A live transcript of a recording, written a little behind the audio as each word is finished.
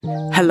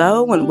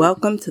Hello and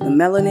welcome to the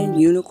Melanin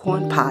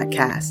Unicorn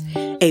Podcast,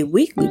 a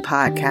weekly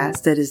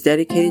podcast that is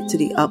dedicated to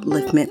the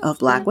upliftment of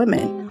Black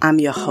women. I'm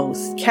your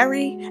host,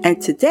 Kerry,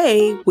 and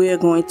today we're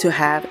going to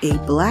have a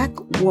Black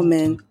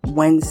Woman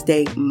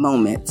Wednesday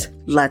moment.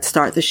 Let's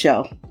start the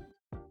show.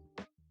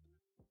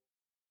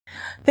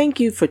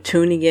 Thank you for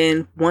tuning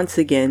in once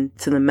again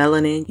to the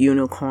Melanin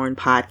Unicorn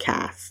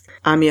Podcast.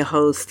 I'm your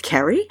host,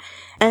 Kerry,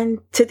 and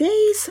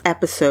today's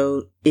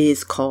episode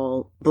is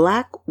called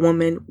Black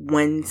Woman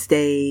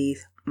Wednesday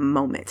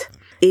Moment.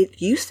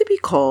 It used to be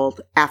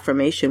called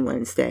Affirmation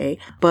Wednesday,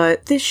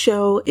 but this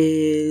show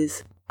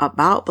is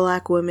about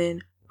Black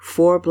women,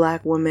 for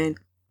Black women,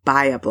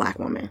 by a Black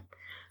woman.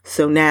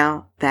 So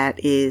now that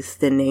is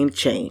the name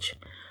change.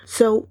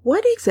 So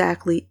what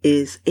exactly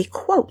is a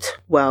quote?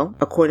 Well,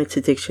 according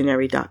to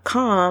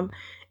dictionary.com,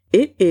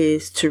 it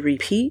is to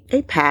repeat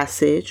a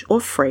passage or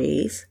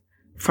phrase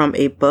from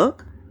a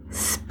book,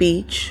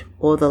 speech,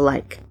 or the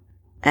like,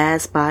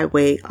 as by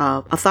way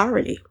of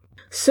authority.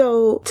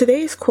 So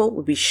today's quote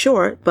will be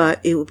short,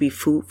 but it will be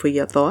food for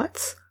your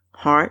thoughts,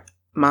 heart,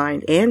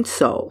 mind, and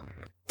soul.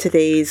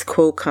 Today's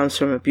quote comes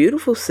from a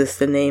beautiful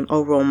sister named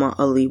Oroma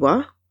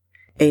Aliwa,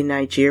 a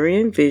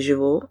Nigerian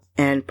visual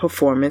and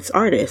performance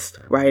artist,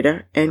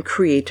 writer, and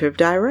creative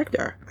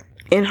director.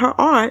 In her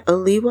art,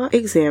 Aliwa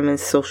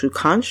examines social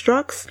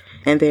constructs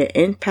and their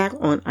impact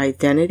on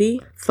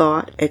identity,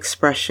 thought,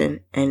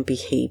 expression, and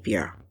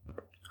behavior.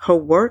 Her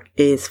work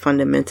is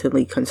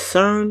fundamentally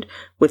concerned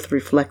with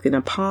reflecting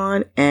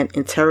upon and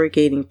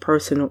interrogating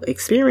personal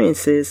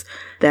experiences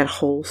that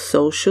hold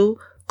social,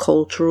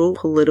 cultural,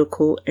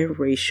 political, and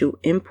racial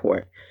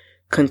import,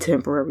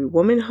 contemporary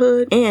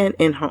womanhood, and,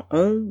 in her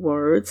own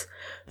words,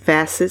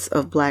 facets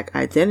of Black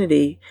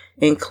identity,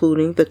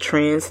 including the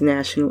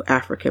transnational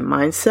African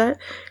mindset,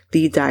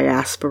 the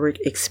diasporic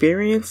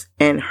experience,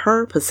 and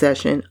her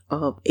possession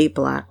of a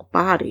Black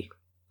body.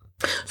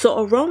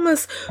 So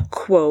Aroma's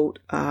quote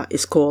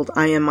is called,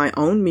 "I am my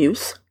own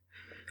muse,"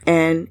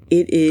 and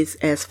it is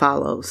as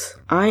follows.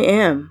 I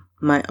am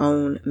my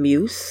own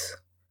muse.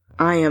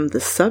 I am the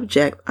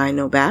subject I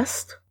know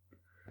best,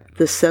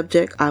 the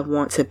subject I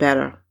want to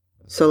better.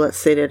 So let's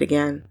say that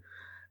again.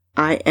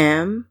 I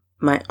am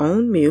my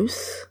own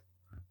muse.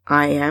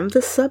 I am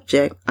the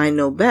subject I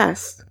know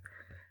best,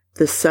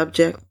 the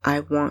subject I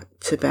want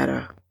to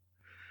better.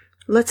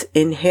 Let's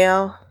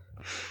inhale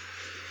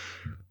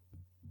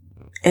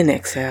and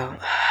exhale.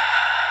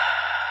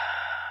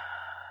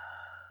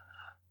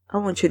 I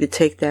want you to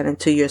take that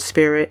into your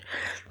spirit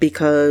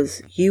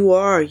because you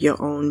are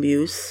your own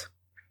muse.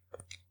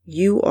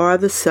 You are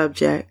the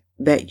subject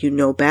that you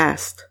know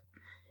best,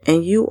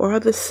 and you are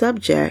the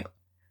subject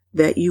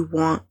that you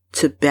want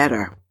to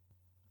better.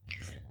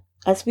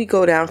 As we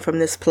go down from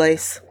this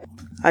place,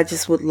 I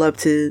just would love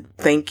to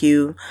thank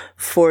you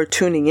for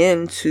tuning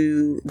in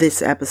to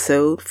this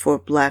episode for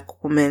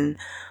Black Woman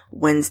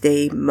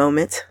Wednesday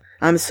Moment.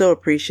 I'm so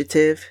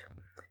appreciative.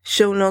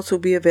 Show notes will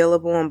be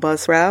available on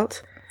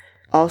Buzzsprout.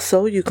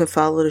 Also, you can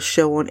follow the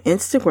show on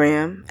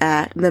Instagram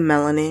at the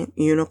Melanin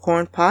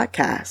Unicorn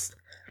Podcast.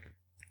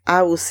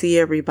 I will see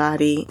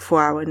everybody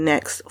for our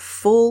next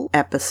full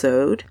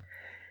episode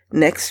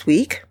next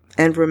week.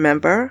 And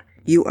remember,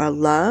 you are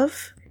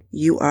love,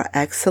 you are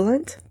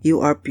excellent, you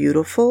are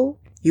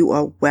beautiful, you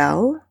are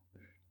well,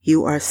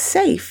 you are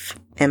safe,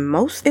 and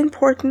most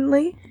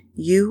importantly,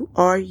 you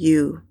are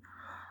you.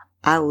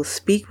 I will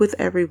speak with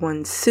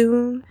everyone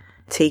soon.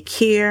 Take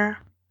care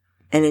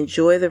and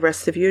enjoy the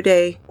rest of your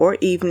day or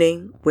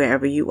evening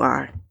wherever you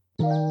are.